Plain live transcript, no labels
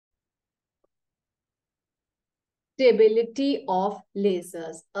Stability of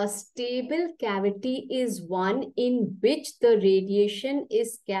lasers. A stable cavity is one in which the radiation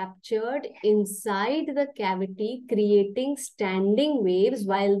is captured inside the cavity, creating standing waves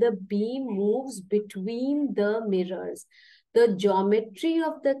while the beam moves between the mirrors. The geometry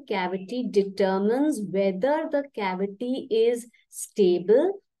of the cavity determines whether the cavity is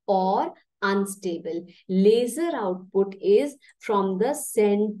stable or unstable. Laser output is from the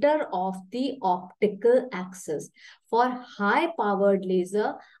center of the optical axis. For high-powered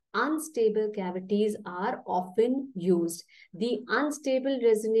laser, unstable cavities are often used. The unstable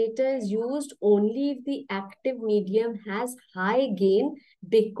resonator is used only if the active medium has high gain,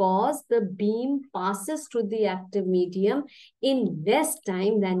 because the beam passes through the active medium in less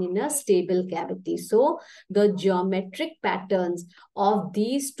time than in a stable cavity. So the geometric patterns of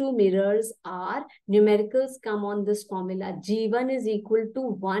these two mirrors are, numericals come on this formula. G1 is equal to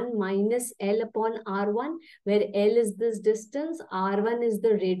 1 minus L upon R1, where L is this distance, R1 is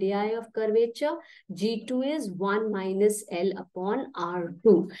the radii of curvature, G2 is 1 minus L upon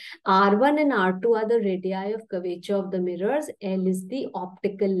R2. R1 and R2 are the radii of curvature of the mirrors, L is the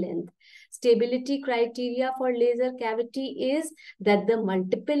optical length. Stability criteria for laser cavity is that the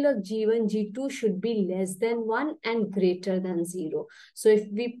multiple of G1, G2 should be less than 1 and greater than 0. So if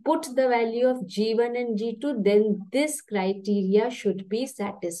we put the value of G1 and G2, then this criteria should be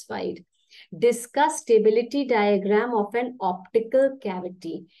satisfied. Discuss stability diagram of an optical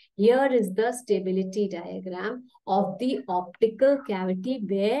cavity. Here is the stability diagram of the optical cavity,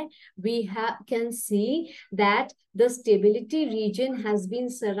 where we can see that the stability region has been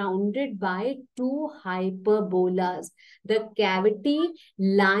surrounded by two hyperbolas. The cavity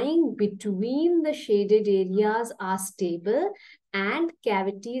lying between the shaded areas are stable, and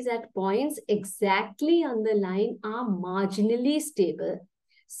cavities at points exactly on the line are marginally stable.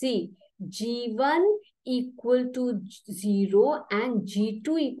 See, G1 equal to 0 and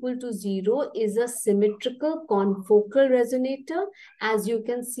G2 equal to 0 is a symmetrical confocal resonator, as you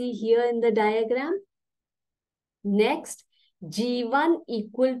can see here in the diagram. Next, G1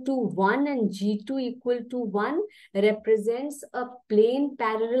 equal to 1 and G2 equal to 1 represents a plane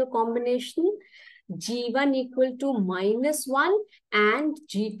parallel combination. G1 equal to -1 and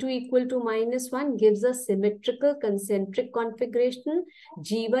G2 equal to -1 gives a symmetrical concentric configuration.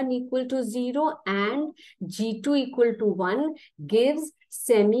 G1 equal to 0 and G2 equal to 1 gives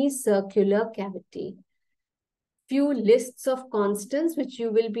semicircular cavity. Few lists of constants which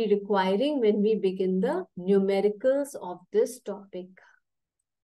you will be requiring when we begin the numericals of this topic.